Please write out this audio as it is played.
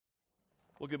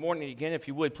Well, good morning again. If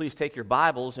you would, please take your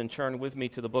Bibles and turn with me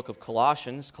to the book of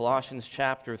Colossians, Colossians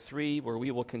chapter 3, where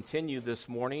we will continue this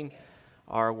morning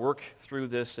our work through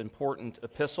this important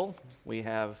epistle. We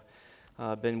have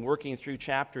been working through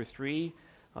chapter 3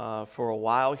 for a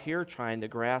while here, trying to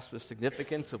grasp the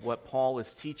significance of what Paul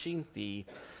is teaching, the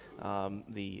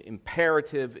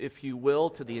imperative, if you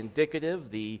will, to the indicative,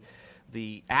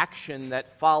 the action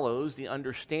that follows, the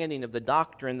understanding of the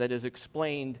doctrine that is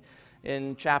explained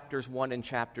in chapters 1 and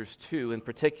chapters 2 in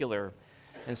particular.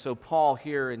 And so Paul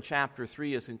here in chapter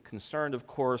 3 is concerned, of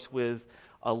course, with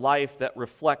a life that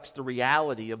reflects the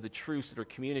reality of the truths that are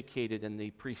communicated in the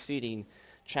preceding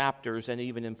chapters and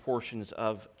even in portions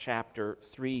of chapter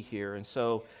 3 here. And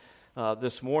so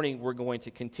this morning we're going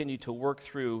to continue to work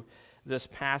through this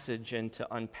passage and to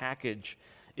unpackage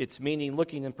its meaning,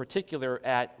 looking in particular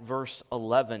at verse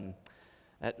 11.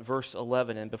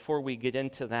 And before we get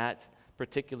into that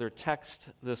particular text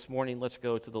this morning, let's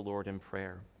go to the Lord in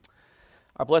prayer.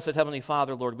 Our blessed Heavenly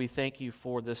Father, Lord, we thank you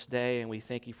for this day, and we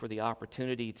thank you for the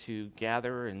opportunity to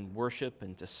gather and worship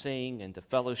and to sing and to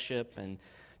fellowship and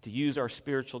to use our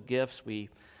spiritual gifts. We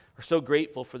are so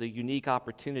grateful for the unique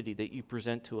opportunity that you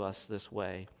present to us this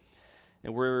way.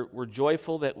 And we're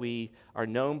joyful that we are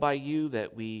known by you,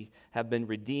 that we have been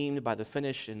redeemed by the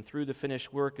finished and through the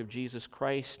finished work of Jesus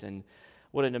Christ. And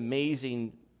what an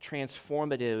amazing,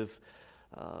 transformative,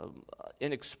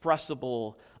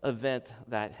 inexpressible event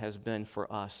that has been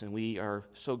for us. And we are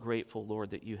so grateful, Lord,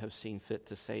 that you have seen fit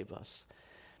to save us.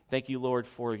 Thank you, Lord,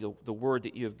 for the word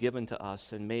that you have given to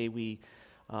us. And may we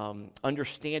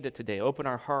understand it today. Open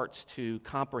our hearts to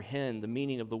comprehend the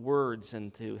meaning of the words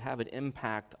and to have it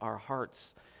impact our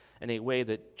hearts in a way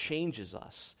that changes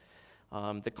us,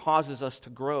 that causes us to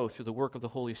grow through the work of the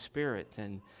Holy Spirit.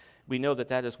 And we know that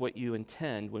that is what you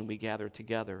intend when we gather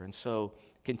together. And so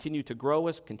continue to grow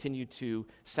us, continue to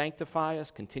sanctify us,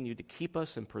 continue to keep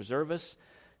us and preserve us.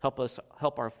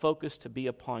 Help our focus to be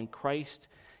upon Christ,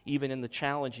 even in the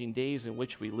challenging days in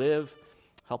which we live.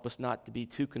 Help us not to be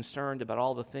too concerned about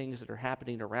all the things that are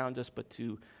happening around us, but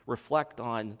to reflect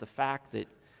on the fact that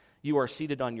you are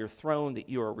seated on your throne, that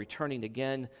you are returning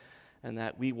again, and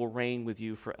that we will reign with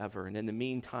you forever. And in the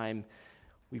meantime,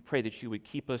 we pray that you would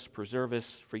keep us, preserve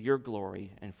us for your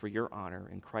glory and for your honor.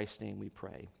 In Christ's name we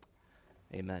pray.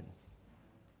 Amen.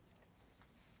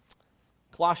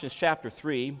 Colossians chapter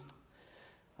 3,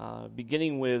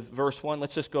 beginning with verse 1.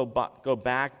 Let's just go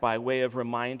back by way of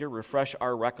reminder, refresh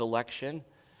our recollection,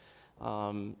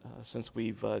 since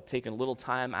we've taken a little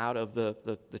time out of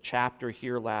the chapter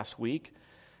here last week.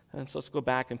 And so let's go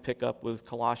back and pick up with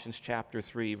Colossians chapter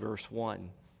 3, verse 1.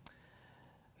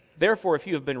 Therefore, if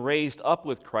you have been raised up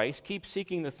with Christ, keep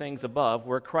seeking the things above,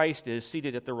 where Christ is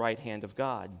seated at the right hand of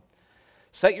God.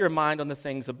 Set your mind on the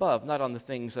things above, not on the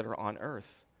things that are on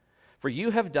earth. For you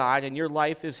have died, and your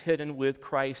life is hidden with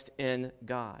Christ in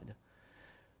God.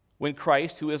 When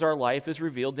Christ, who is our life, is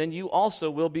revealed, then you also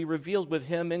will be revealed with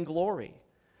him in glory.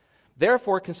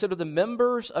 Therefore, consider the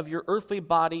members of your earthly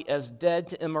body as dead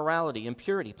to immorality,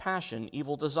 impurity, passion,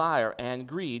 evil desire, and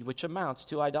greed, which amounts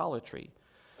to idolatry.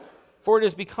 For it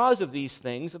is because of these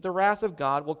things that the wrath of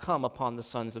God will come upon the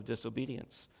sons of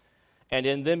disobedience. And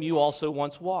in them you also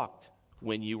once walked,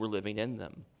 when you were living in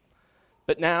them.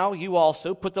 But now you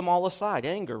also put them all aside,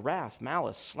 anger, wrath,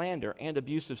 malice, slander, and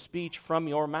abusive speech from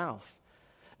your mouth.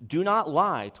 Do not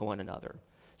lie to one another,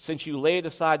 since you laid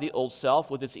aside the old self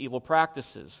with its evil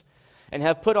practices, and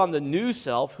have put on the new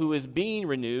self, who is being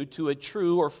renewed to a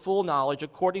true or full knowledge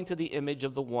according to the image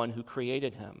of the one who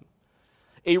created him.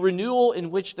 A renewal in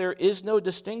which there is no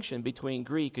distinction between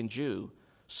Greek and Jew,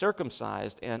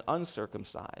 circumcised and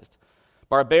uncircumcised,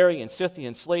 barbarian,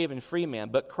 Scythian, slave and free man,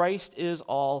 but Christ is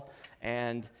all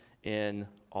and in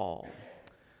all.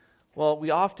 Well,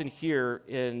 we often hear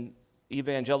in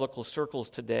evangelical circles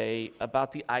today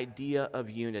about the idea of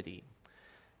unity.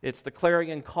 It's the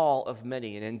clarion call of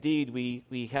many, and indeed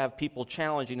we have people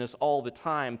challenging us all the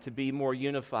time to be more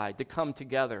unified, to come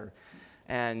together,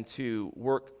 and to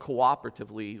work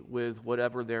cooperatively with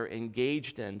whatever they're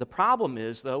engaged in. The problem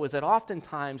is, though, is that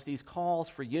oftentimes these calls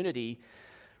for unity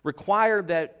require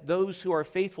that those who are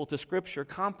faithful to Scripture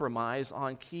compromise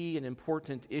on key and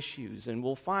important issues. And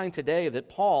we'll find today that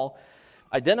Paul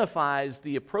identifies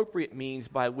the appropriate means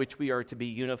by which we are to be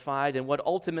unified and what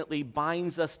ultimately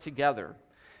binds us together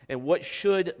and what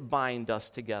should bind us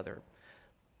together.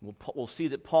 We'll see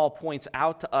that Paul points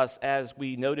out to us, as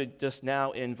we noted just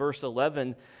now in verse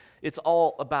 11, it's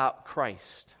all about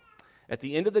Christ. At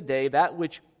the end of the day, that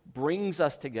which brings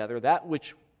us together, that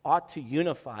which ought to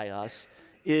unify us,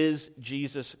 is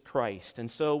Jesus Christ.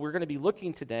 And so we're going to be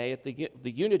looking today at the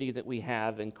unity that we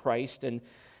have in Christ and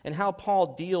and how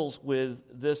Paul deals with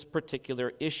this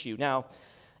particular issue. Now,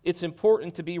 it's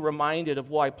important to be reminded of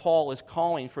why Paul is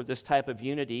calling for this type of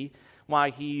unity,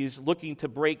 why he's looking to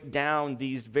break down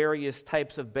these various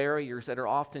types of barriers that are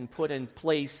often put in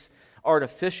place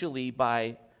artificially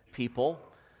by people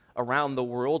around the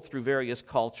world through various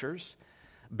cultures.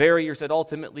 Barriers that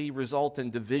ultimately result in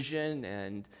division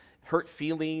and hurt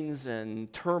feelings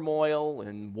and turmoil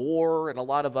and war and a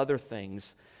lot of other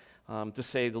things, to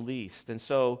say the least. And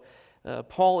so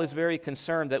Paul is very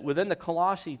concerned that within the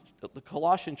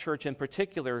Colossian church in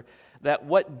particular, that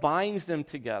what binds them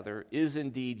together is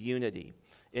indeed unity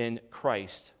in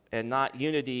Christ, and not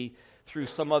unity through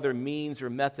some other means or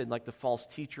method like the false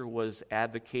teacher was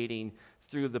advocating,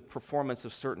 through the performance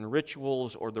of certain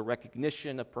rituals or the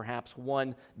recognition of perhaps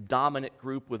one dominant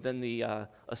group within the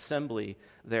assembly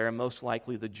there, and most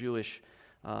likely the Jewish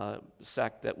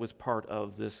sect that was part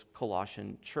of this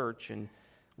Colossian church and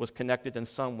was connected in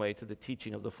some way to the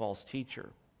teaching of the false teacher.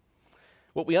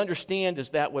 What we understand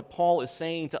is that what Paul is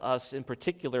saying to us in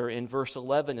particular in verse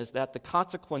 11 is that the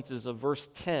consequences of verse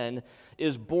 10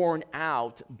 is borne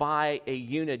out by a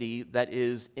unity that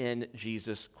is in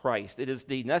Jesus Christ. It is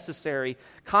the necessary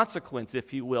consequence,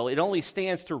 if you will. It only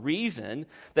stands to reason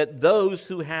that those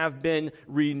who have been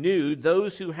renewed,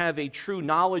 those who have a true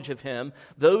knowledge of Him,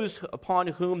 those upon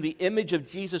whom the image of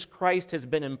Jesus Christ has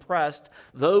been impressed,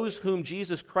 those whom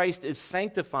Jesus Christ is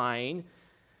sanctifying,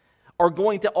 are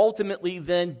going to ultimately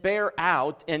then bear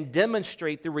out and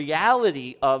demonstrate the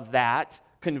reality of that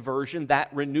conversion, that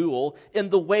renewal, in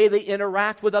the way they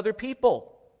interact with other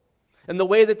people, in the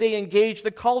way that they engage the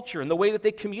culture, in the way that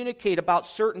they communicate about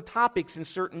certain topics and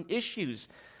certain issues.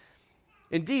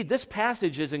 Indeed, this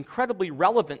passage is incredibly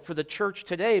relevant for the church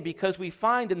today, because we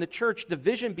find in the church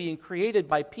division being created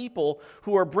by people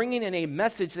who are bringing in a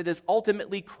message that is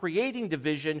ultimately creating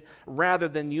division rather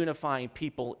than unifying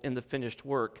people in the finished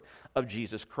work of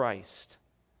Jesus Christ.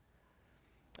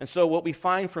 And so what we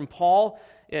find from Paul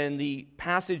in the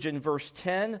passage in verse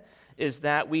 10 is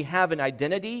that we have an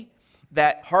identity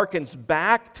that harkens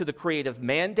back to the creative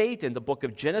mandate in the book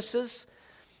of Genesis.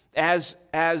 As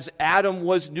Adam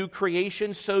was new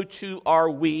creation, so too are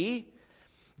we,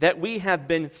 that we have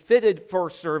been fitted for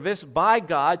service by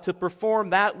God to perform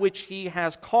that which He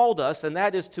has called us, and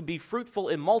that is to be fruitful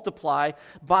and multiply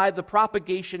by the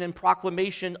propagation and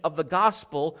proclamation of the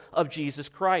gospel of Jesus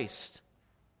Christ.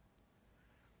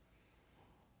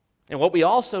 And what we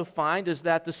also find is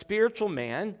that the spiritual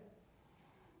man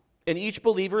in each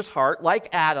believer's heart, like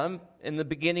Adam in the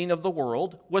beginning of the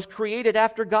world, was created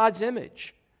after God's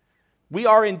image. We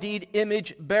are indeed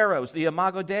image bearers, the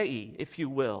imago Dei, if you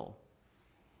will.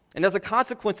 And as a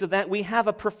consequence of that, we have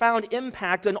a profound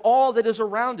impact on all that is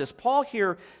around us. Paul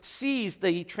here sees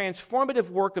the transformative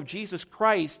work of Jesus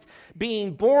Christ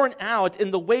being borne out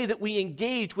in the way that we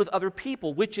engage with other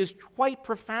people, which is quite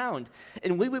profound.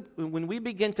 And when we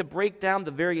begin to break down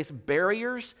the various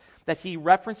barriers that he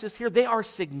references here, they are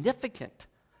significant.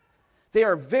 They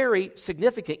are very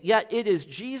significant, yet it is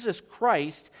Jesus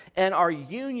Christ and our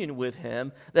union with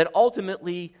Him that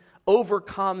ultimately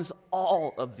overcomes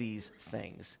all of these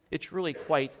things. It's really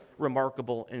quite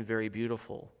remarkable and very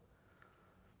beautiful.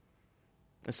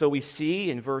 And so we see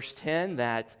in verse 10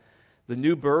 that the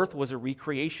new birth was a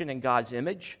recreation in God's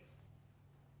image,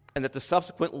 and that the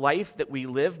subsequent life that we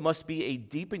live must be a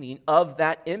deepening of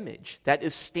that image that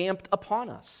is stamped upon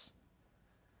us.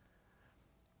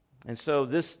 And so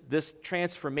this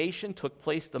transformation took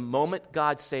place the moment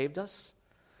God saved us,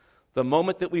 the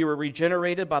moment that we were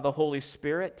regenerated by the Holy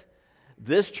Spirit.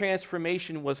 This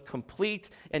transformation was complete,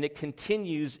 and it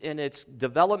continues in its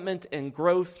development and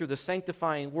growth through the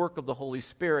sanctifying work of the Holy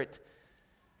Spirit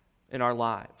in our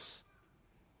lives.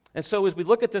 And so as we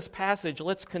look at this passage,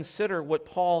 let's consider what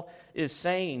Paul is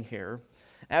saying here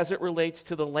as it relates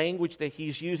to the language that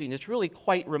he's using. It's really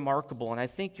quite remarkable, and I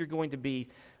think you're going to be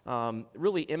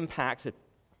really impacted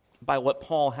by what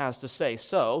Paul has to say.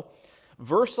 So,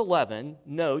 verse 11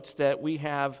 notes that we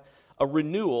have a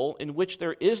renewal in which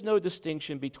there is no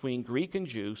distinction between Greek and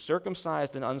Jew,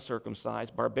 circumcised and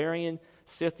uncircumcised, barbarian,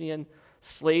 Scythian,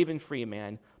 slave and free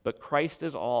man, but Christ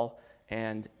is all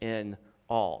and in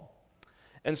all.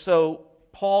 And so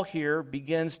Paul here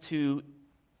begins to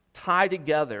tie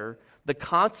together the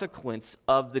consequence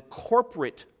of the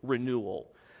corporate renewal.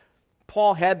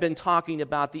 Paul had been talking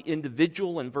about the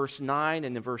individual in verse 9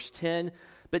 and in verse 10,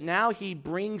 but now he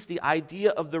brings the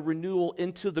idea of the renewal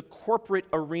into the corporate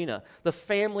arena, the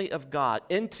family of God,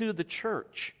 into the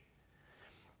church.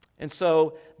 And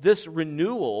so this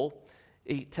renewal,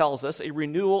 he tells us, a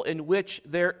renewal in which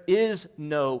there is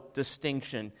no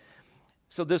distinction.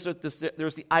 So there's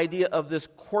the idea of this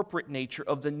corporate nature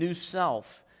of the new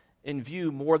self in view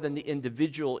more than the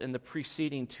individual in the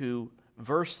preceding two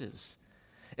verses.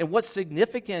 And what's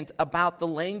significant about the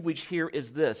language here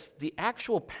is this. The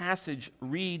actual passage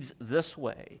reads this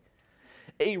way: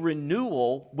 a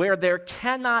renewal where there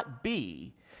cannot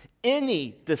be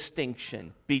any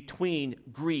distinction between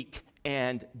Greek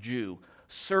and Jew,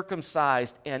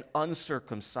 circumcised and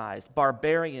uncircumcised,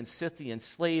 barbarian, Scythian,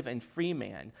 slave and free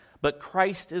man, but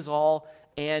Christ is all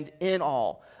and in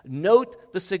all.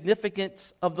 Note the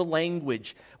significance of the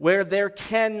language, where there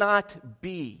cannot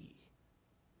be.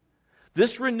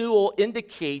 This renewal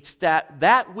indicates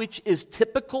that which is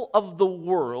typical of the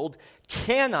world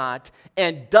cannot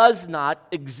and does not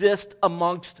exist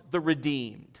amongst the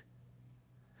redeemed.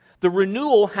 The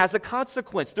renewal has a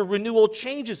consequence. The renewal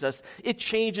changes us. It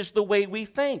changes the way we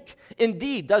think.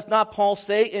 Indeed, does not Paul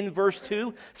say in verse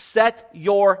 2, set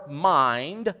your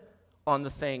mind on the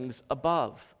things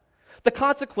above? The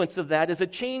consequence of that is a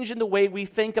change in the way we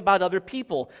think about other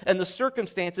people and the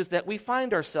circumstances that we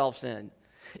find ourselves in.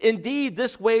 Indeed,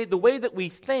 the way that we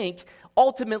think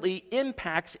ultimately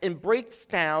impacts and breaks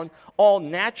down all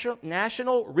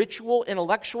national, ritual,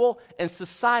 intellectual, and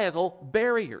societal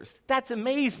barriers. That's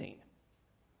amazing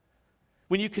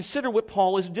when you consider what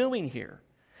Paul is doing here.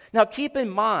 Now, keep in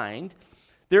mind,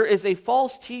 there is a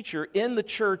false teacher in the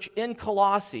church in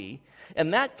Colossae,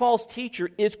 and that false teacher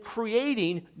is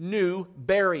creating new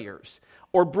barriers,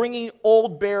 or bringing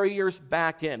old barriers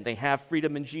back in. They have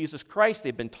freedom in Jesus Christ.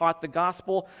 They've been taught the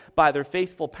gospel by their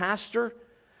faithful pastor.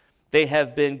 They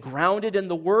have been grounded in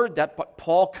the word that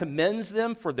Paul commends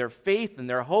them for their faith and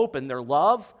their hope and their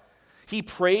love. He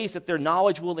prays that their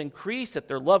knowledge will increase, that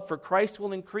their love for Christ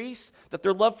will increase, that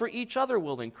their love for each other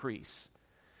will increase.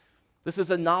 This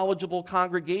is a knowledgeable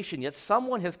congregation, yet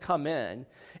someone has come in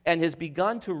and has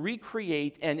begun to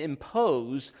recreate and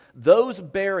impose those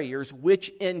barriers which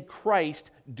in Christ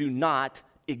do not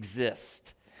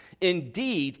exist.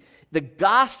 Indeed, the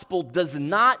gospel does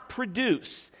not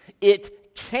produce, it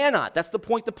cannot. That's the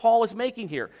point that Paul is making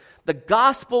here. The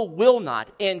gospel will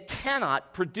not and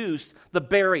cannot produce the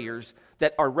barriers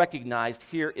that are recognized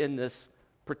here in this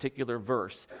particular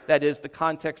verse. That is the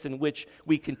context in which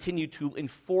we continue to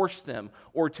enforce them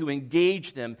or to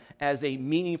engage them as a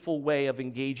meaningful way of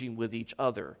engaging with each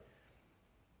other.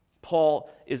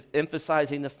 Paul is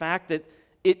emphasizing the fact that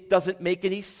it doesn't make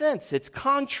any sense. It's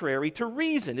contrary to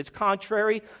reason. It's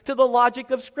contrary to the logic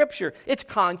of Scripture. It's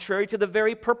contrary to the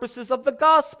very purposes of the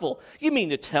gospel. You mean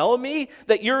to tell me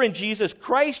that you're in Jesus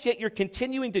Christ, yet you're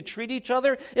continuing to treat each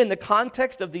other in the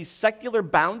context of these secular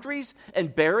boundaries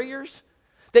and barriers?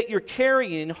 That you're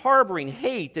carrying and harboring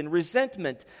hate and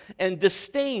resentment and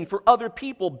disdain for other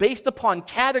people based upon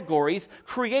categories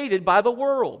created by the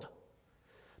world.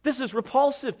 This is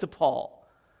repulsive to Paul.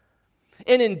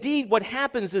 And indeed, what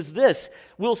happens is this.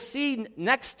 We'll see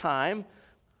next time,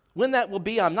 when that will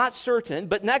be, I'm not certain,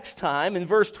 but next time in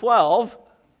verse 12,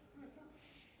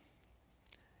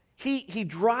 he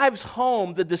drives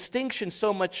home the distinction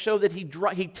so much so that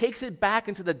he takes it back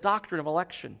into the doctrine of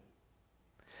election,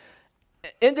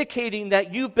 indicating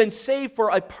that you've been saved for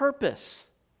a purpose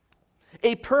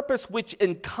which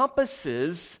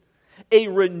encompasses a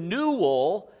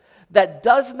renewal that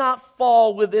does not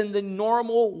fall within the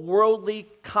normal worldly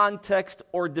context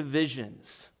or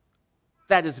divisions.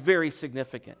 That is very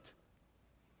significant.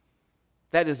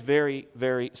 That is very,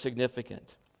 very significant.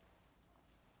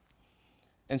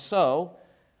 And so,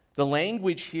 the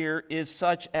language here is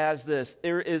such as this.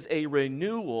 There is a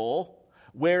renewal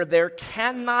where there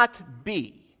cannot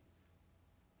be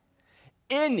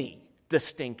any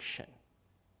distinction.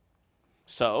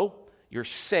 So, you're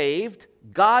saved,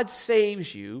 God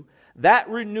saves you, that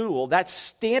renewal, that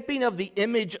stamping of the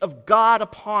image of God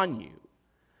upon you,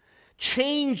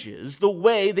 changes the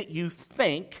way that you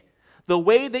think, the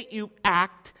way that you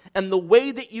act, and the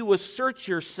way that you assert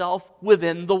yourself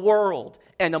within the world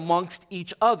and amongst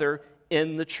each other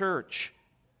in the church.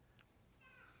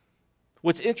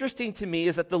 What's interesting to me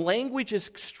is that the language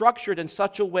is structured in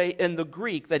such a way in the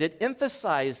Greek that it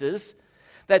emphasizes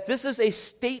that this is a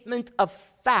statement of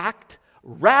fact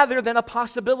rather than a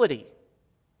possibility.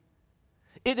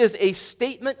 It is a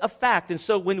statement of fact. And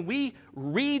so when we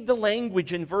read the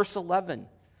language in verse 11,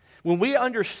 when we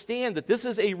understand that this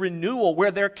is a renewal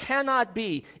where there cannot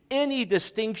be any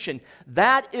distinction,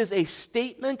 that is a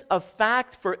statement of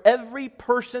fact for every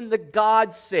person that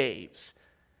God saves.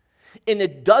 And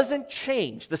it doesn't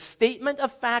change. The statement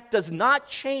of fact does not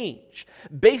change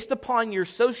based upon your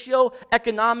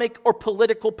socioeconomic or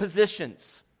political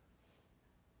positions.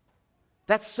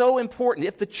 That's so important.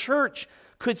 If the church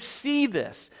could see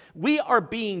this, We are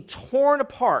being torn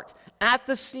apart at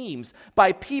the seams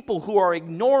by people who are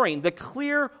ignoring the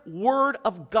clear word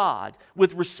of God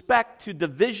with respect to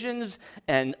divisions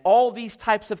and all these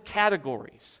types of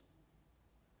categories.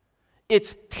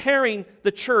 It's tearing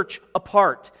the church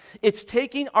apart. It's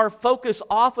taking our focus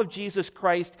off of Jesus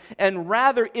Christ, and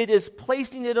rather it is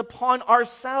placing it upon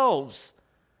ourselves.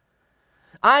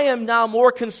 I am now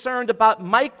more concerned about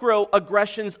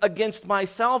microaggressions against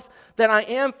myself than I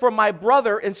am for my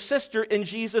brother and sister in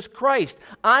Jesus Christ.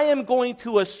 I am going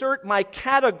to assert my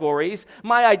categories,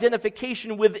 my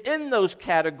identification within those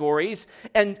categories,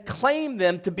 and claim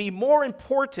them to be more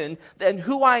important than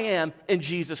who I am in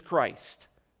Jesus Christ.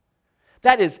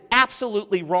 That is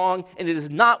absolutely wrong, and it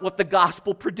is not what the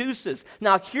gospel produces.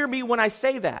 Now, hear me when I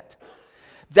say that.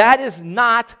 That is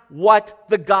not what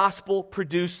the gospel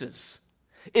produces.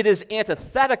 It is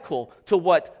antithetical to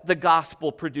what the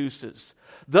gospel produces.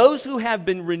 Those who have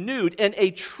been renewed in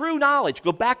a true knowledge,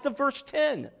 go back to verse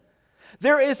 10.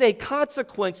 There is a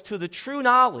consequence to the true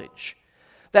knowledge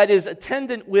that is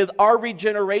attendant with our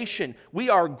regeneration. We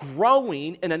are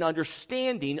growing in an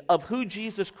understanding of who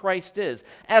Jesus Christ is.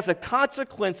 As a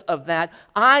consequence of that,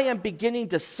 I am beginning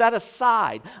to set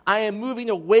aside, I am moving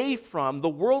away from the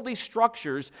worldly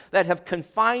structures that have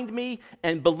confined me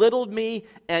and belittled me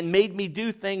and made me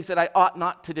do things that I ought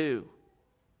not to do.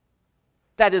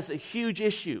 That is a huge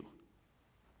issue.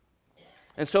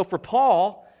 And so for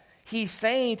Paul, he's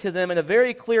saying to them in a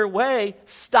very clear way,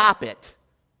 stop it.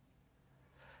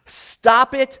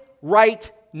 Stop it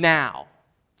right now.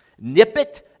 Nip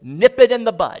it in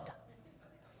the bud.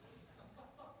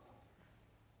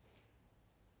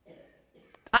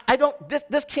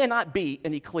 This cannot be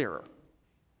any clearer.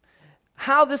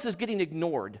 How this is getting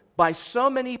ignored by so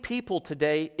many people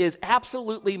today is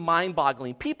absolutely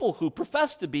mind-boggling. People who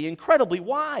profess to be incredibly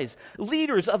wise,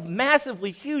 leaders of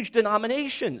massively huge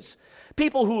denominations,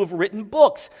 people who have written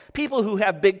books, people who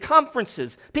have big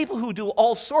conferences, people who do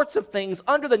all sorts of things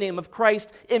under the name of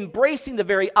Christ, embracing the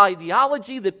very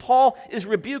ideology that Paul is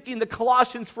rebuking the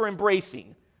Colossians for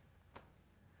embracing.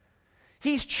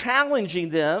 He's challenging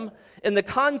them in the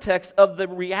context of the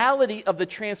reality of the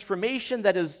transformation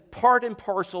that is part and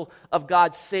parcel of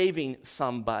God saving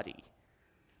somebody.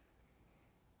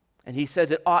 And he says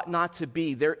it ought not to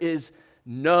be.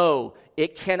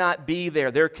 It cannot be there.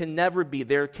 There can never be.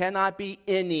 There cannot be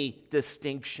any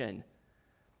distinction.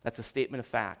 That's a statement of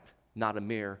fact, not a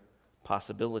mere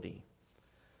possibility.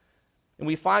 And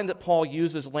we find that Paul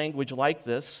uses language like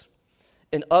this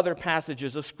in other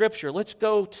passages of Scripture. Let's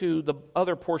go to the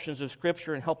other portions of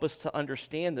Scripture and help us to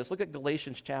understand this. Look at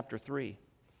Galatians chapter 3,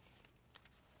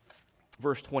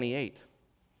 verse 28.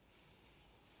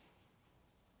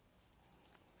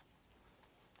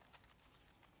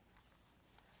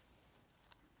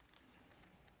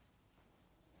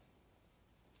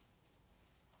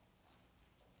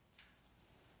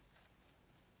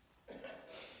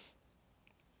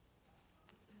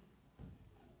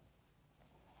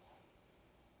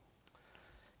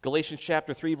 Galatians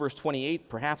chapter 3, verse 28,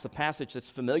 perhaps a passage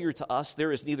that's familiar to us.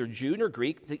 There is neither Jew nor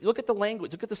Greek. Look at the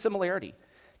language. Look at the similarity.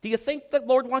 Do you think the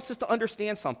Lord wants us to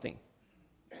understand something?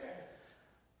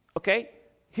 Okay,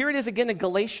 here it is again in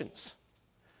Galatians.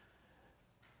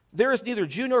 There is neither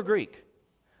Jew nor Greek.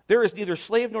 There is neither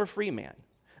slave nor free man.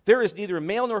 There is neither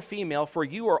male nor female, for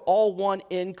you are all one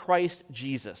in Christ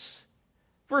Jesus.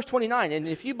 Verse 29, and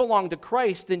if you belong to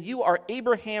Christ, then you are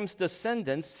Abraham's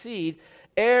descendants, seed,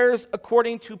 heirs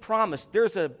according to promise.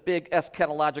 There's a big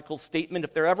eschatological statement,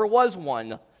 if there ever was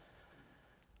one.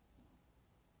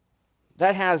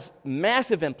 That has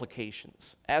massive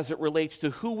implications as it relates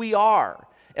to who we are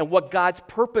and what God's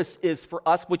purpose is for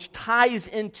us, which ties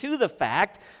into the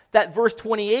fact that verse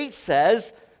 28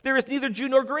 says, there is neither Jew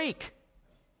nor Greek,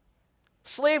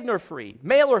 slave nor free,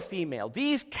 male or female.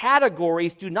 These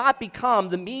categories do not become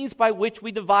the means by which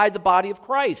we divide the body of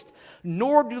Christ,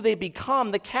 nor do they become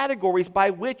the categories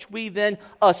by which we then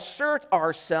assert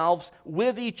ourselves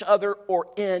with each other or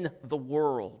in the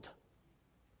world.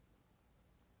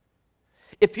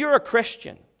 If you're a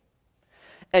Christian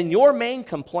and your main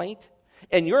complaint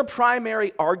and your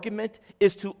primary argument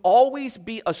is to always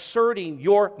be asserting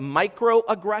your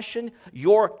microaggression,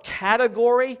 your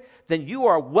category, then you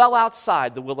are well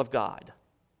outside the will of God.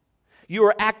 You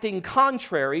are acting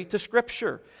contrary to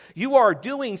Scripture. You are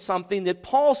doing something that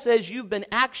Paul says you've been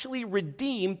actually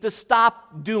redeemed to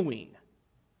stop doing.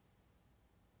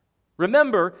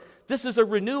 Remember, this is a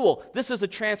renewal. This is a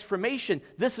transformation.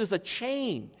 This is a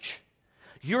change.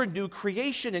 You're a new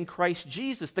creation in Christ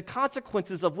Jesus, the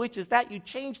consequences of which is that you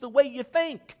change the way you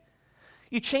think.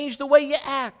 You change the way you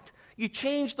act. You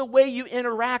change the way you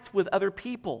interact with other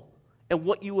people and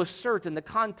what you assert in the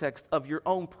context of your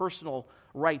own personal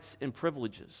rights and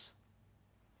privileges.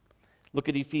 Look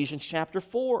at Ephesians chapter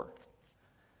 4.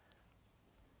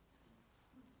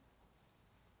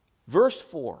 Verse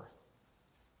 4.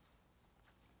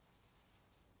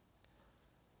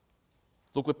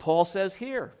 Look what Paul says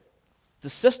here. The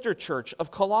sister church of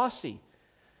Colossae.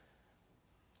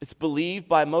 It's believed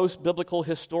by most biblical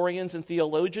historians and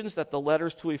theologians that the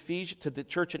letters to the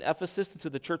church in Ephesus and to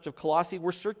the church of Colossae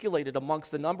were circulated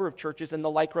amongst a number of churches in the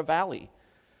Lycra Valley.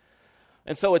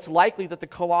 And so it's likely that the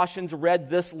Colossians read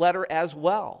this letter as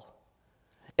well.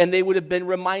 And they would have been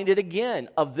reminded again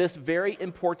of this very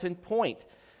important point.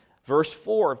 Verse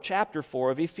 4 of chapter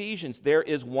 4 of Ephesians, there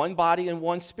is one body and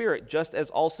one spirit, just as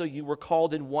also you were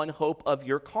called in one hope of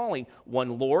your calling,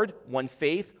 one Lord, one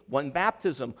faith, one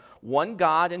baptism, one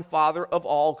God and Father of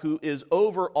all, who is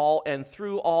over all and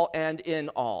through all and in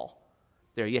all.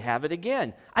 There you have it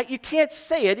again. You can't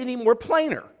say it any more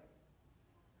plainer.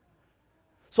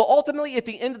 So ultimately, at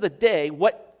the end of the day,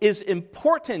 what is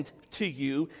important to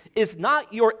you is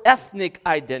not your ethnic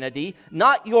identity,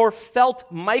 not your felt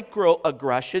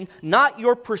microaggression, not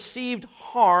your perceived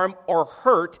harm or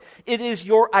hurt. It is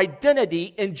your identity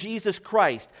in Jesus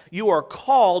Christ. You are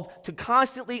called to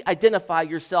constantly identify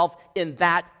yourself in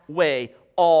that way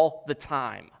all the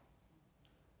time.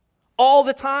 All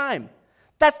the time.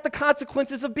 That's the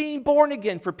consequences of being born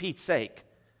again, for Pete's sake.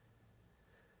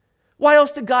 Why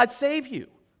else did God save you?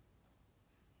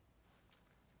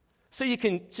 So you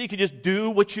can just do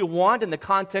what you want in the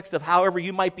context of however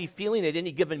you might be feeling at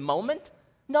any given moment?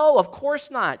 No, of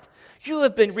course not. You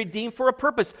have been redeemed for a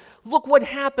purpose. Look what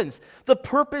happens. The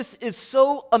purpose is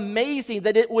so amazing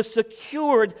that it was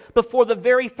secured before the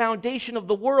very foundation of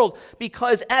the world,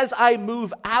 because as I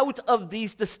move out of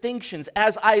these distinctions,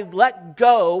 as I let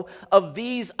go of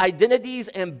these identities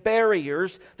and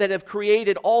barriers that have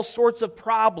created all sorts of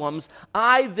problems,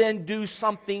 I then do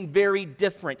something very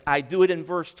different. I do it in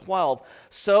verse 12.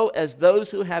 So as those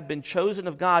who have been chosen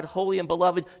of God, holy and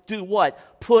beloved, do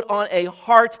what? Put on a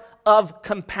heart of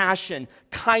compassion,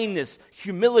 kindness,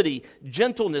 humility,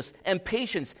 gentleness, and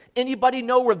patience. Anybody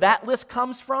know where that list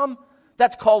comes from?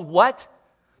 That's called what?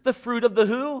 The fruit of the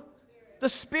who? The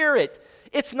Spirit.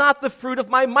 It's not the fruit of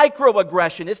my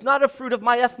microaggression. It's not a fruit of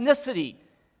my ethnicity.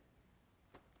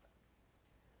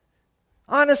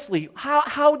 Honestly,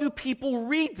 how do people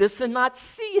read this and not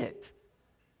see it?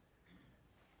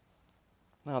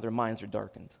 Well, their minds are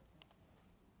darkened.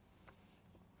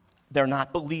 They're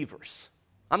not believers.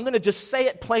 I'm going to just say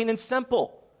it plain and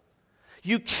simple.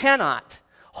 You cannot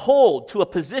hold to a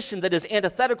position that is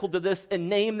antithetical to this and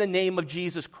name the name of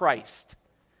Jesus Christ.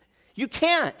 You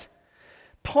can't.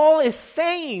 Paul is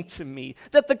saying to me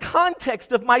that the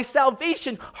context of my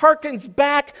salvation harkens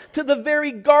back to the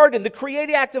very garden, the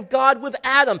creative act of God with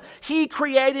Adam. He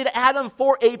created Adam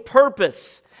for a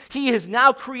purpose. He has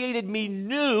now created me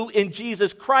new in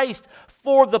Jesus Christ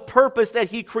for the purpose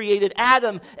that he created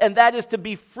Adam, and that is to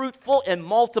be fruitful and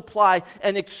multiply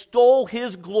and extol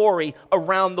his glory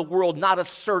around the world, not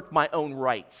assert my own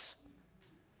rights.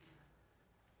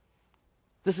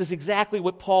 This is exactly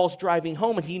what Paul's driving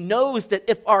home, and he knows that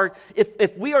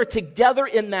if we are together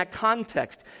in that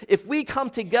context, if we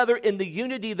come together in the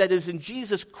unity that is in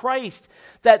Jesus Christ,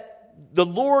 that the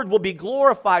Lord will be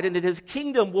glorified and that his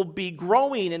kingdom will be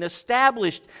growing and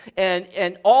established,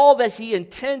 and all that he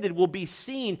intended will be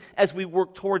seen as we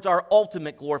work towards our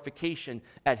ultimate glorification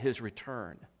at his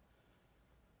return.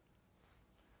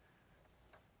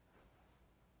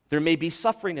 There may be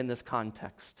suffering in this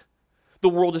context. The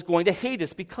world is going to hate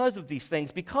us because of these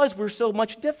things, because we're so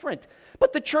much different.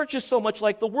 But the church is so much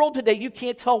like the world today, you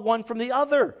can't tell one from the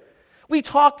other. We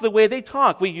talk the way they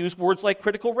talk. We use words like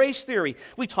critical race theory.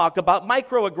 We talk about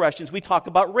microaggressions. We talk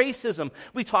about racism.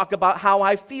 We talk about how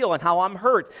I feel and how I'm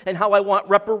hurt and how I want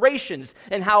reparations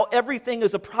and how everything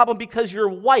is a problem because you're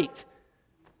white.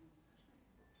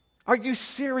 Are you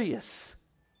serious?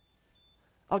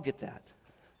 I'll get that.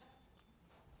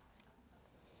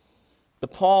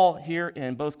 But Paul here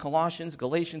in both Colossians,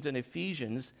 Galatians, and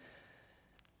Ephesians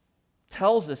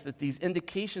tells us that these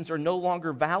indications are no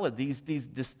longer valid. These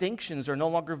distinctions are no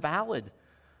longer valid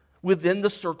within the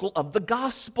circle of the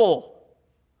gospel.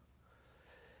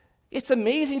 It's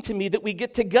amazing to me that we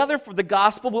get together for the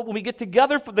gospel, but when we get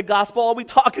together for the gospel, all we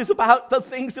talk is about the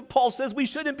things that Paul says we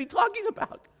shouldn't be talking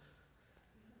about.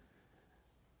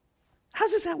 How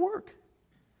does that work?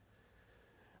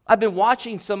 I've been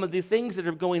watching some of the things that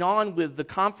are going on with the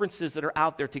conferences that are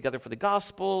out there together for the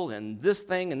gospel and this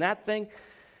thing and that thing.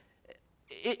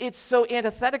 it's so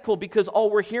antithetical because all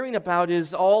we're hearing about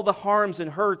is all the harms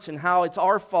and hurts and how it's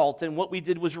our fault and what we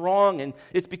did was wrong and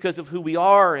it's because of who we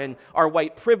are and our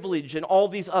white privilege and all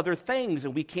these other things,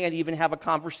 and we can't even have a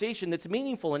conversation that's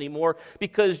meaningful anymore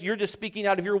because you're just speaking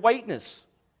out of your whiteness.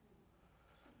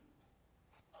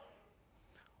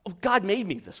 Oh, God made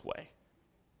me this way.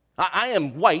 I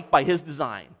am white by His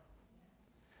design.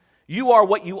 You are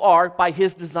what you are by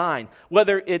His design,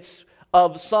 whether it's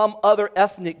of some other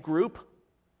ethnic group,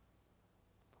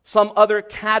 some other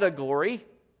category.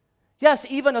 Yes,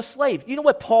 even a slave. You know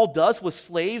what Paul does with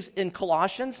slaves in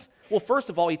Colossians? Well, first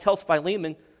of all, he tells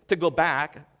Philemon to go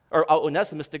back, or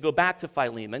Onesimus to go back to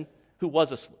Philemon, who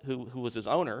was his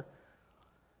owner.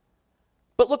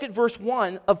 But look at verse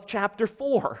 1 of chapter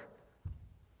 4.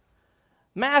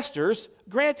 Masters,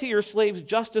 grant to your slaves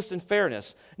justice and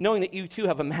fairness, knowing that you too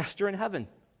have a master in heaven.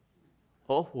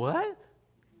 Oh, what?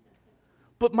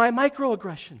 But my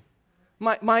microaggression,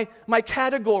 my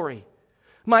category,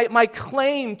 my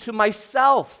claim to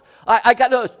myself, I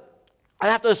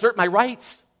have to assert my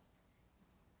rights.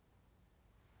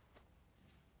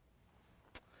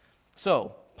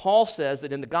 So, Paul says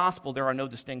that in the gospel there are no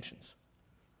distinctions.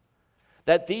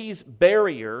 That these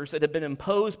barriers that have been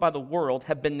imposed by the world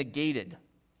have been negated.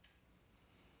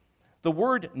 The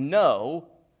word no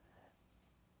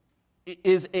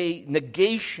is a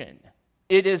negation.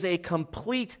 It is a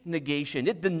complete negation.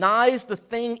 It denies the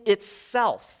thing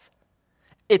itself.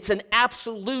 It's an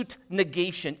absolute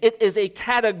negation. It is a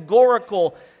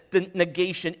categorical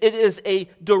negation. It is a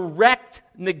direct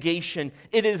negation.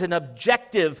 It is an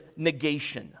objective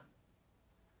negation.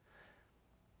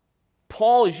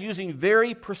 Paul is using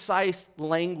very precise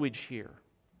language here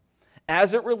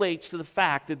as it relates to the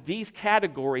fact that these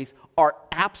categories are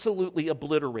absolutely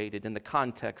obliterated in the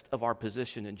context of our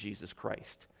position in Jesus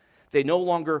Christ. They no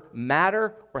longer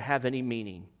matter or have any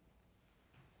meaning.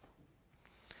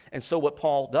 And so what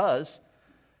Paul does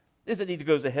is that he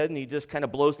goes ahead and he just kind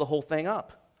of blows the whole thing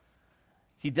up.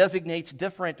 He designates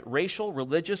different racial,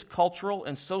 religious, cultural,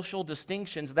 and social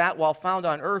distinctions that, while found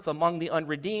on earth among the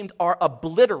unredeemed, are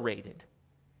obliterated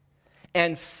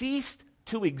and ceased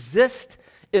to exist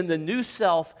in the new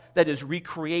self that is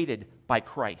recreated by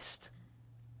Christ.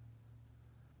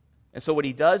 And so what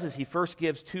he does is he first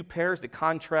gives two pairs that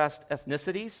contrast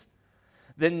ethnicities,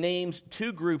 then names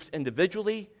two groups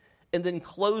individually, and then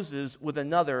closes with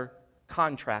another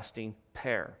contrasting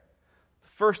pair.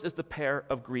 First is the pair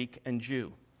of Greek and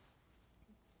Jew.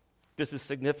 This is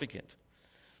significant.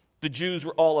 The Jews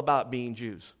were all about being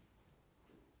Jews.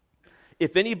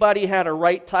 If anybody had a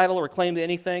right title or claim to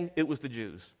anything, it was the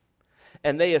Jews.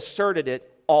 And they asserted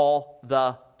it all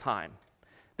the time.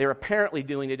 They're apparently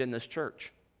doing it in this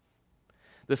church.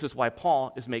 This is why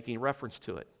Paul is making reference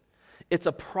to it. It's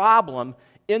a problem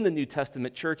in the New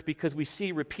Testament church because we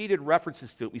see repeated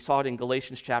references to it. We saw it in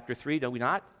Galatians chapter 3, don't we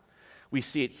not? We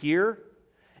see it here,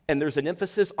 and there's an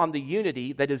emphasis on the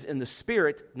unity that is in the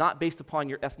Spirit, not based upon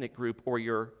your ethnic group or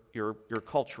your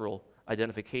cultural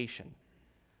identification.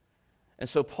 And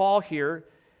so Paul here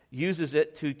uses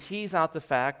it to tease out the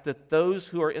fact that those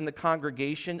who are in the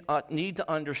congregation need to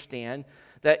understand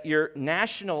that your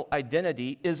national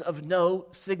identity is of no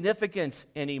significance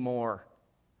anymore.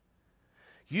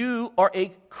 You are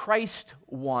a Christ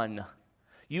one.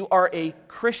 You are a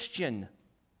Christian.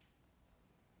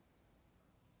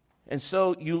 And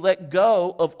so you let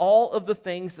go of all of the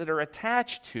things that are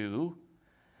attached to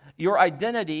your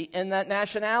identity in that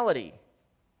nationality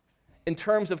in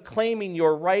terms of claiming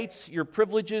your rights, your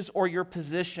privileges, or your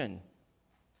position.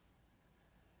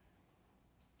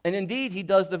 And indeed, he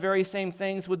does the very same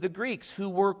things with the Greeks, who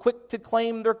were quick to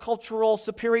claim their cultural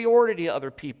superiority to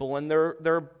other people and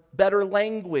their better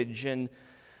language and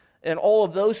all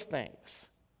of those things.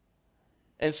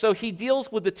 And so he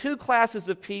deals with the two classes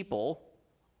of people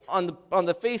on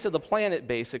the face of the planet,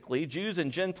 basically, Jews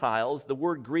and Gentiles. The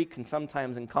word Greek can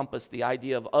sometimes encompass the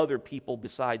idea of other people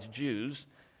besides Jews.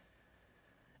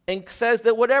 And says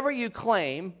that whatever you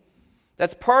claim,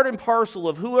 that's part and parcel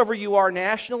of whoever you are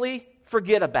nationally,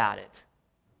 forget about it.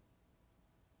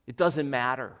 It doesn't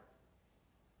matter.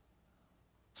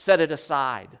 Set it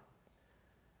aside.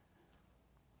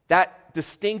 That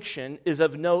distinction is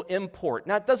of no import.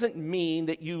 Now, it doesn't mean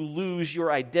that you lose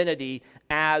your identity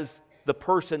as the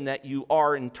person that you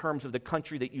are in terms of the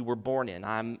country that you were born in.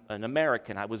 I'm an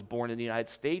American. I was born in the United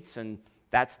States, and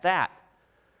that's that.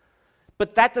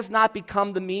 But that does not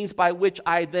become the means by which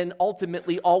I then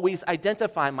ultimately always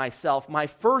identify myself. My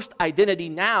first identity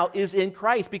now is in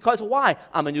Christ. Because why?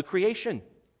 I'm a new creation.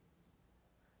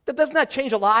 That does not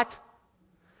change a lot.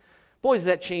 Boy, does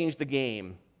that change the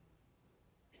game.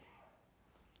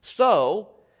 So,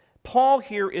 Paul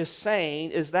here is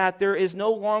saying is that there is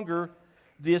no longer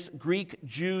this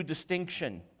Greek-Jew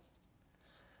distinction.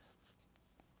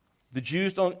 The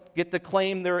Jews don't get to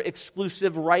claim their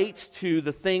exclusive rights to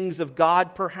the things of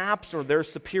God, perhaps, or their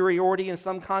superiority in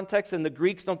some context, and the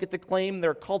Greeks don't get to claim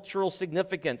their cultural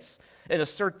significance and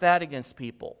assert that against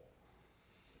people.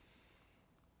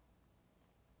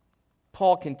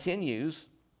 Paul continues.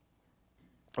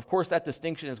 Of course, that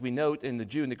distinction, as we note in the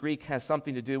Jew and the Greek, has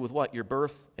something to do with what? Your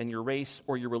birth and your race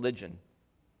or your religion.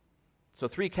 So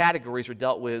 3 categories are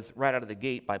dealt with right out of the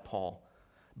gate by Paul.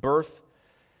 Birth,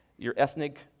 your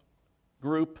ethnic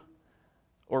group,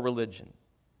 or religion.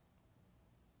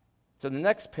 So the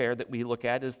next pair that we look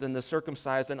at is then the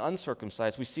circumcised and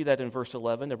uncircumcised. We see that in verse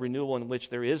 11, a renewal in which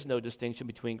there is no distinction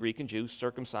between Greek and Jew,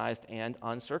 circumcised and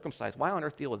uncircumcised. Why on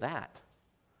earth deal with that?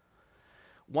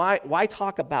 Why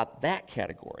talk about that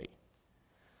category?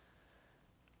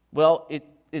 Well, it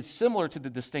is similar to the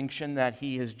distinction that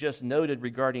he has just noted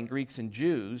regarding Greeks and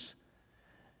Jews,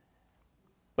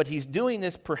 but he's doing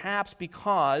this perhaps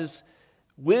because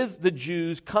with the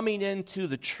Jews coming into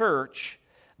the church,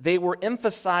 they were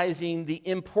emphasizing the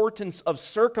importance of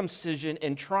circumcision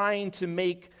and trying to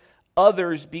make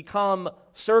others become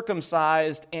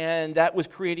circumcised, and that was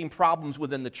creating problems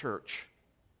within the church.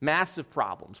 Massive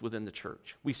problems within the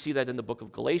church. We see that in the book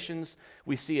of Galatians.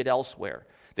 We see it elsewhere.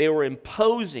 They were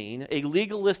imposing a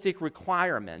legalistic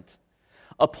requirement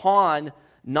upon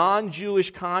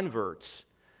non-Jewish converts,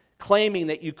 claiming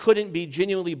that you couldn't be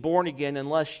genuinely born again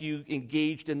unless you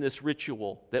engaged in this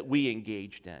ritual that we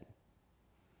engaged in.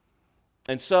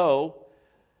 And so,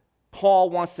 Paul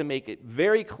wants to make it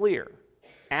very clear,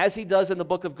 as he does in the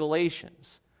book of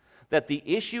Galatians, that the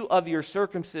issue of your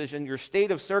circumcision, your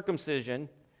state of circumcision,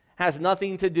 has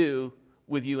nothing to do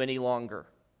with you any longer.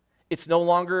 It's no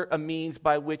longer a means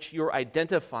by which you're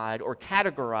identified or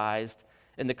categorized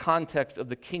in the context of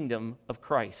the kingdom of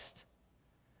Christ.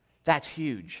 That's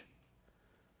huge.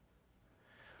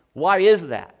 Why is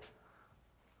that?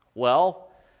 Well,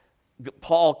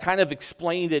 Paul kind of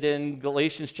explained it in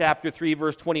Galatians chapter 3,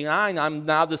 verse 29. I'm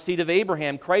now the seed of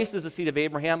Abraham. Christ is the seed of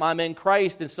Abraham. I'm in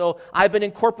Christ. And so I've been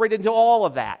incorporated into all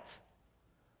of that.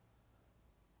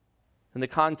 In the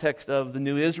context of the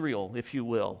new Israel, if you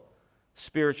will,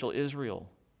 spiritual Israel.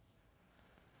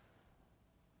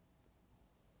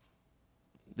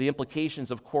 The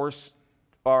implications, of course,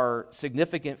 are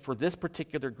significant for this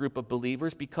particular group of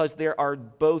believers because there are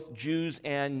both Jews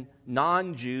and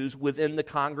non-Jews within the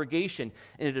congregation.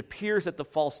 And it appears that the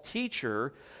false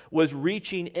teacher was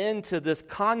reaching into this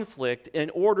conflict in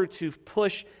order to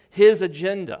push his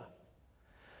agenda,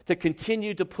 to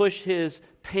continue to push his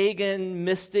pagan,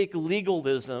 mystic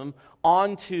legalism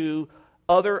onto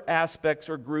other aspects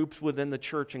or groups within the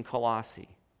church in Colossae.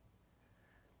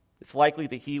 It's likely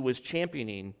that he was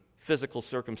championing physical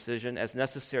circumcision as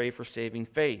necessary for saving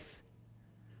faith.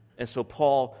 And so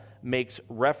Paul makes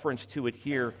reference to it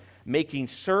here, making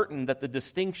certain that the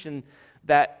distinction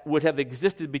that would have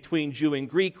existed between Jew and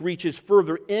Greek reaches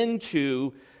further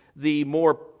into the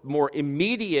more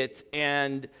immediate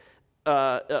and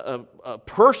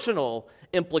personal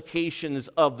implications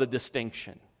of the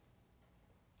distinction.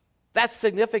 That's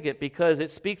significant because it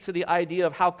speaks to the idea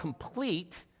of how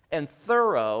complete and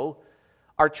thorough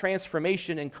our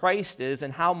transformation in Christ is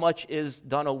and how much is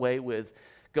done away with,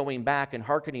 going back and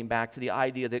hearkening back to the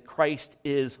idea that Christ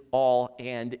is all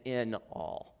and in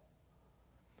all.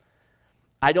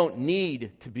 I don't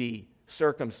need to be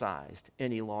circumcised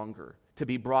any longer to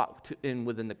be brought in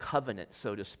within the covenant,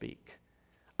 so to speak.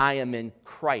 I am in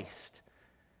Christ,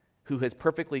 who has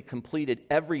perfectly completed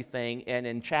everything, and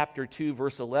in chapter 2,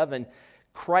 verse 11,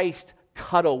 Christ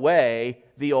cut away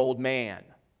the old man.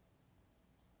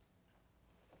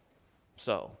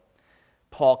 So,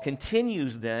 Paul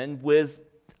continues then with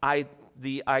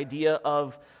the idea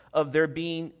of there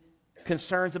being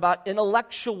concerns about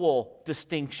intellectual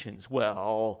distinctions.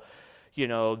 Well,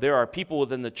 there are people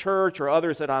within the church or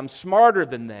others that I'm smarter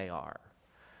than they are.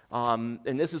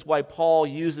 And this is why Paul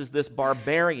uses this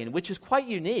barbarian, which is quite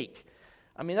unique.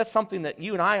 I mean, that's something that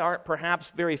you and I aren't perhaps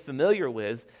very familiar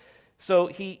with. So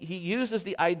he uses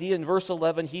the idea in verse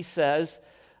 11. He says,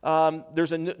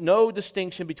 there's no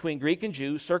distinction between Greek and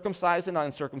Jew, circumcised and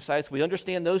uncircumcised. We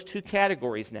understand those two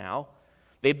categories now.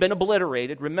 They've been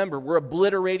obliterated. Remember, we're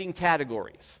obliterating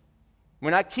categories.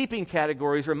 We're not keeping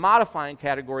categories or modifying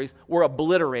categories. We're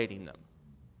obliterating them.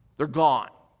 They're gone.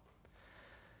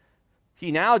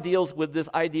 He now deals with this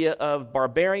idea of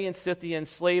barbarian, Scythian,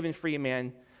 slave, and free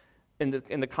man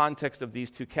in the context of these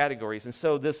two categories. And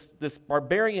so this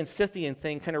barbarian, Scythian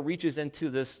thing kind of reaches into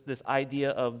this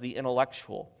idea of the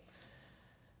intellectual.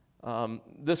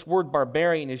 This word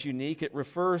barbarian is unique. It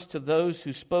refers to those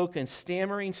who spoke in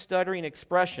stammering, stuttering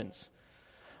expressions,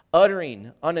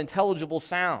 uttering unintelligible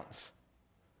sounds,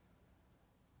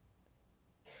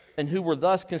 and who were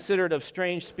thus considered of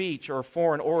strange speech or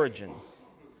foreign origin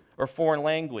or foreign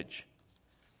language.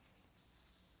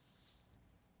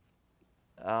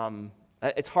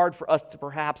 It's hard for us to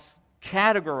perhaps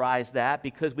categorize that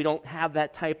because we don't have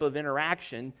that type of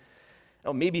interaction.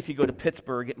 Oh, maybe if you go to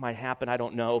Pittsburgh, it might happen. I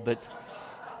don't know, but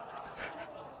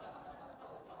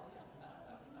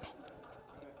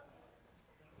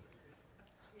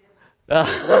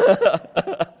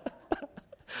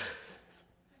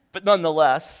but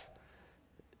nonetheless,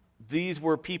 these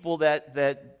were people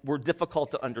that were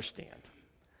difficult to understand.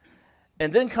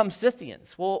 And then comes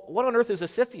Scythians. Well, what on earth is a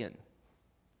Scythian?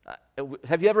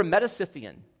 Have you ever met a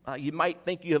Scythian? You might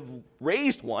think you have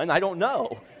raised one. I don't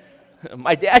know.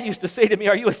 My dad used to say to me,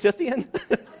 "Are you a Scythian?"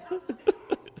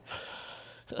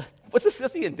 "What's a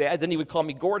Scythian, Dad?" Then he would call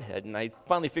me Gourdhead, and I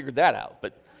finally figured that out.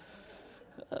 But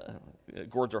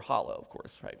gourds are hollow, of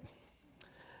course, right?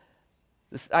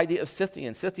 This idea of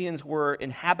Scythians. Scythians were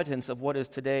inhabitants of what is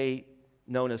today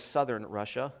known as southern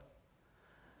Russia.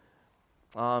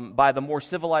 By the more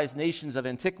civilized nations of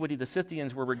antiquity, the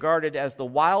Scythians were regarded as the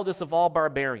wildest of all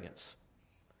barbarians.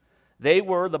 They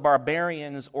were the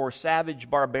barbarians or savage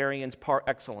barbarians par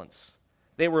excellence.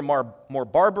 They were more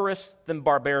barbarous than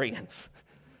barbarians.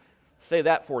 Say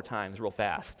that 4 times real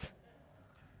fast.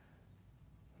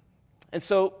 And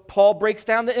so Paul breaks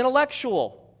down the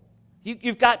intellectual.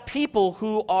 You've got people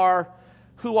who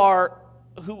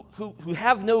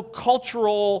have no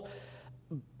cultural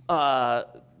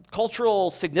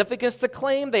significance to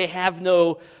claim. They have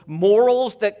no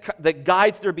morals that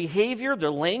guides their behavior.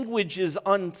 Their language is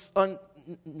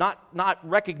not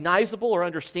recognizable or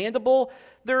understandable.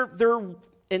 They're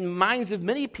in minds of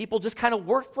many people just kind of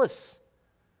worthless.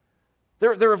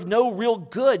 They're of no real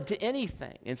good to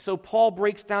anything. And so Paul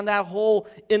breaks down that whole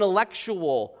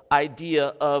intellectual idea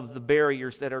of the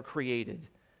barriers that are created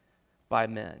by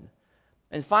men.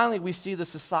 And finally, we see the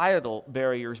societal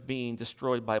barriers being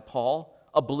destroyed by Paul.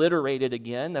 Obliterated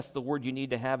again. That's the word you need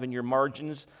to have in your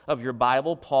margins of your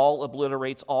Bible. Paul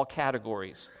obliterates all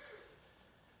categories.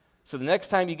 So the next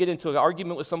time you get into an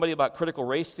argument with somebody about critical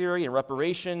race theory and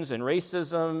reparations and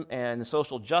racism and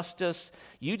social justice,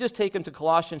 you just take them to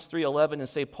Colossians 3:11 and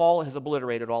say, Paul has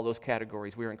obliterated all those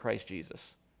categories. We're in Christ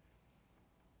Jesus.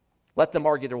 Let them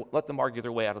argue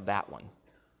their way out of that one.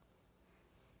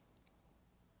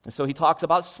 And so he talks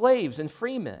about slaves and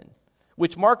free men,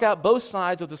 which mark out both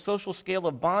sides of the social scale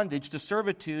of bondage to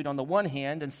servitude on the one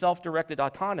hand and self-directed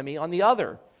autonomy on the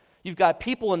other. You've got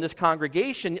people in this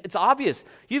congregation, it's obvious,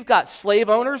 you've got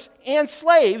slave owners and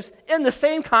slaves in the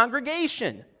same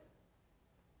congregation.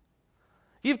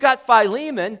 You've got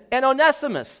Philemon and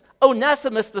Onesimus.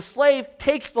 Onesimus, the slave,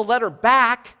 takes the letter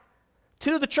back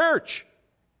to the church.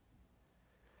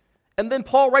 And then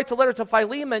Paul writes a letter to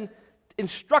Philemon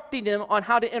instructing him on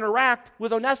how to interact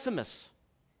with Onesimus.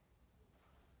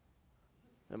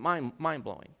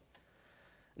 Mind-blowing.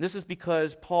 And this is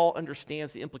because Paul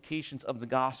understands the implications of the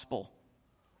gospel.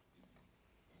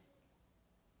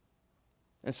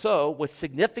 And so, what's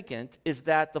significant is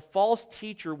that the false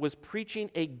teacher was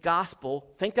preaching a gospel.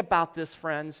 Think about this,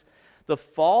 friends. The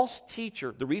false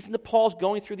teacher, the reason that Paul's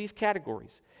going through these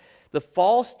categories, the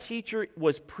false teacher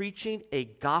was preaching a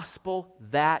gospel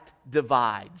that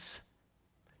divides.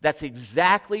 That's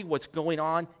exactly what's going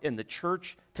on in the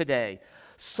church today.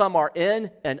 Some are in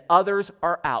and others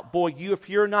are out. Boy, if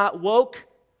you're not woke,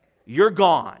 you're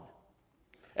gone.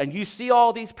 And you see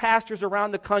all these pastors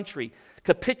around the country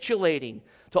capitulating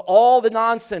to all the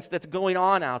nonsense that's going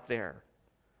on out there.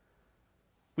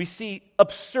 We see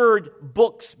absurd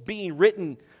books being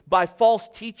written by false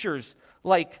teachers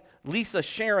like Lisa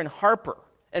Sharon Harper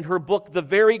and her book, The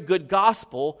Very Good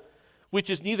Gospel,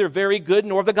 which is neither very good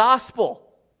nor the gospel.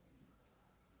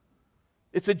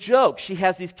 It's a joke. She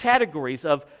has these categories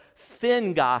of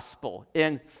thin gospel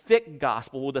and thick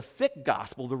gospel. Well, the thick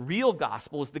gospel, the real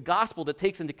gospel, is the gospel that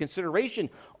takes into consideration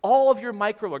all of your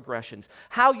microaggressions,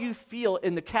 how you feel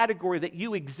in the category that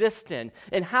you exist in,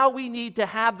 and how we need to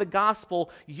have the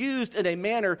gospel used in a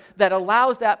manner that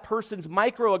allows that person's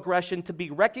microaggression to be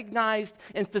recognized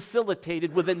and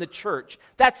facilitated within the church.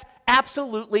 That's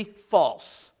absolutely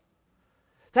false.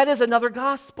 That is another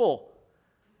gospel.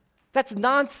 That's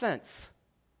nonsense.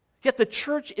 Yet the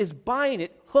church is buying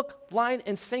it hook, line,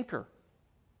 and sinker.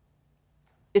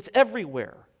 It's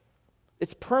everywhere.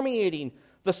 It's permeating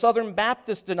the Southern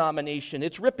Baptist denomination.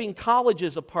 It's ripping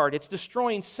colleges apart. It's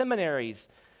destroying seminaries.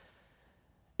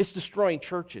 It's destroying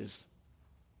churches.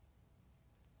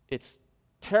 It's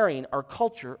tearing our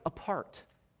culture apart.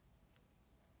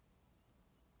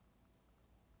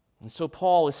 And so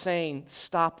Paul is saying,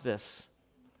 stop this.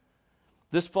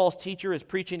 This false teacher is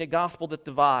preaching a gospel that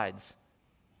divides.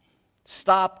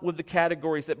 Stop with the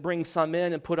categories that bring some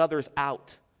in and put others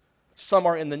out. Some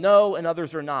are in the know and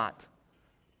others are not.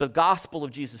 The gospel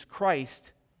of Jesus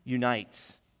Christ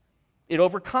unites. It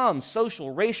overcomes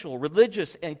social, racial,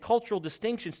 religious, and cultural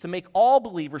distinctions to make all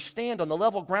believers stand on the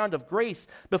level ground of grace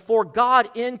before God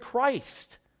in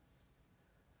Christ.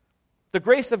 The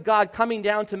grace of God coming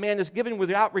down to man is given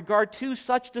without regard to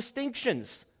such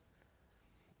distinctions.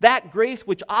 That grace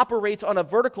which operates on a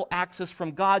vertical axis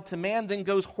from God to man then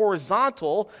goes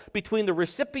horizontal between the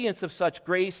recipients of such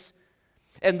grace,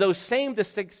 and those same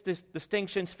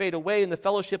distinctions fade away in the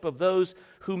fellowship of those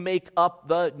who make up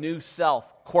the new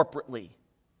self corporately.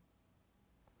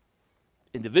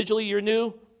 Individually you're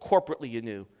new, corporately you're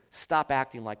new. Stop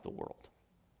acting like the world.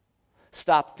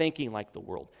 Stop thinking like the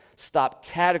world. Stop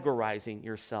categorizing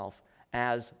yourself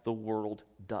as the world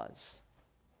does.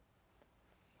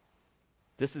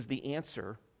 This is the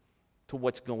answer to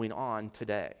what's going on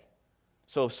today.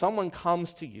 So if someone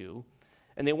comes to you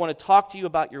and they want to talk to you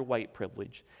about your white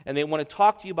privilege, and they want to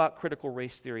talk to you about critical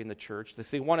race theory in the church, if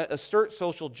they want to assert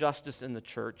social justice in the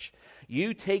church,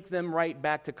 you take them right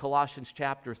back to Colossians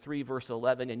chapter 3, verse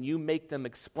 11, and you make them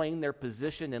explain their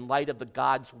position in light of the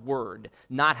God's word,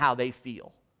 not how they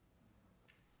feel.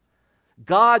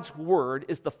 God's word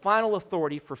is the final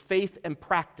authority for faith and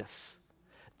practice.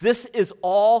 This is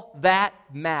all that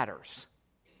matters.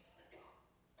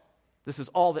 This is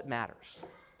all that matters.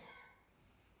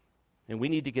 And we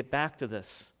need to get back to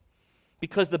this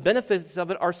because the benefits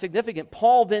of it are significant.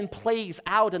 Paul then plays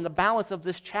out in the balance of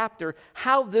this chapter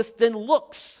how this then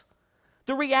looks,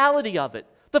 the reality of it,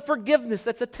 the forgiveness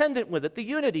that's attendant with it, the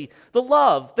unity, the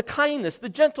love, the kindness, the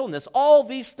gentleness, all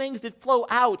these things that flow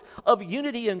out of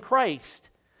unity in Christ,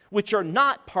 which are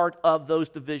not part of those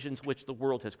divisions which the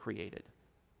world has created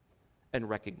and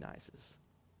recognizes.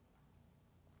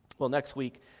 Well, next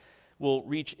week, we'll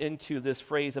reach into this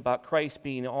phrase about Christ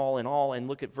being all in all and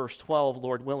look at verse 12,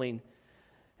 Lord willing,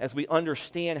 as we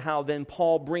understand how then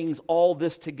Paul brings all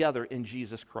this together in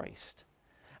Jesus Christ.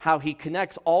 How he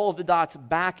connects all of the dots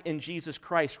back in Jesus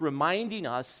Christ, reminding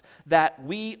us that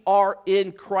we are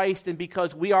in Christ, and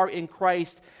because we are in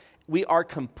Christ, we are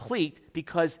complete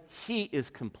because he is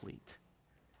complete.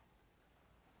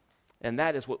 And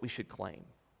that is what we should claim.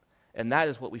 And that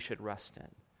is what we should rest in.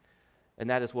 And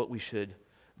that is what we should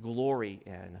glory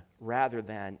in, rather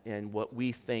than in what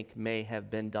we think may have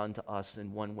been done to us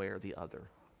in one way or the other.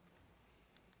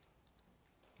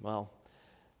 Well,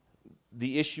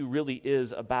 the issue really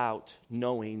is about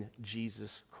knowing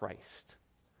Jesus Christ.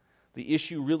 The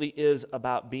issue really is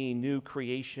about being new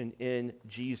creation in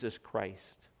Jesus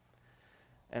Christ.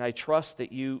 And I trust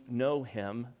that you know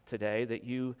him today, that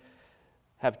you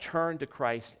have turned to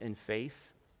Christ in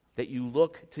faith, that you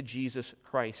look to Jesus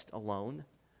Christ alone,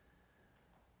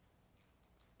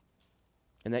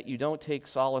 and that you don't take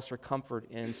solace or comfort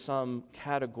in some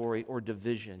category or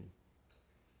division.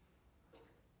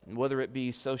 And whether it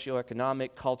be socioeconomic,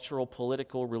 cultural,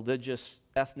 political, religious,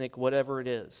 ethnic, whatever it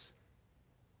is,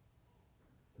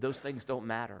 those things don't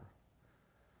matter.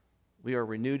 We are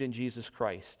renewed in Jesus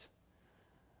Christ.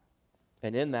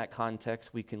 And in that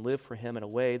context, we can live for him in a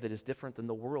way that is different than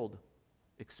the world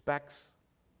expects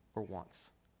or wants.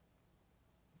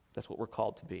 That's what we're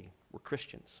called to be. We're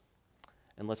Christians.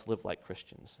 And let's live like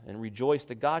Christians and rejoice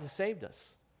that God has saved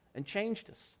us and changed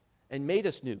us and made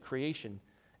us new creation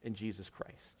in Jesus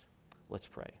Christ. Let's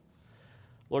pray.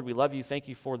 Lord, we love you. Thank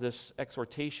you for this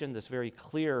exhortation, this very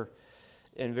clear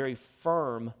and very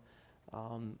firm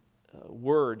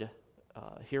word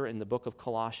here in the book of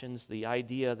Colossians, the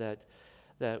idea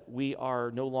that we are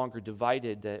no longer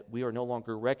divided, that we are no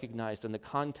longer recognized in the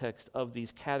context of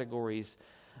these categories,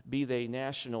 be they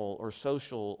national or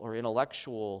social or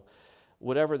intellectual,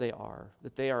 whatever they are,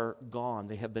 that they are gone.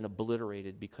 They have been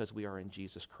obliterated because we are in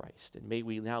Jesus Christ. And may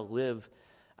we now live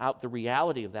out the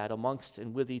reality of that amongst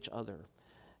and with each other,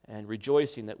 and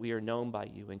rejoicing that we are known by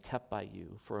you and kept by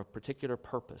you for a particular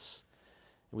purpose.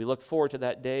 And we look forward to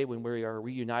that day when we are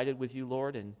reunited with you,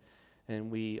 Lord, and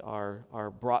we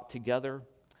are brought together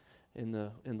in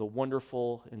the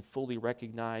wonderful and fully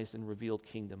recognized and revealed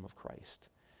kingdom of Christ.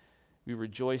 We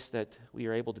rejoice that we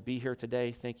are able to be here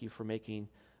today. Thank you for making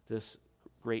this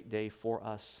great day for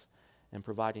us and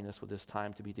providing us with this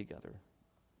time to be together.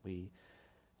 We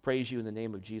praise you in the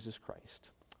name of Jesus Christ.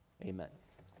 Amen.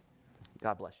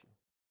 God bless you.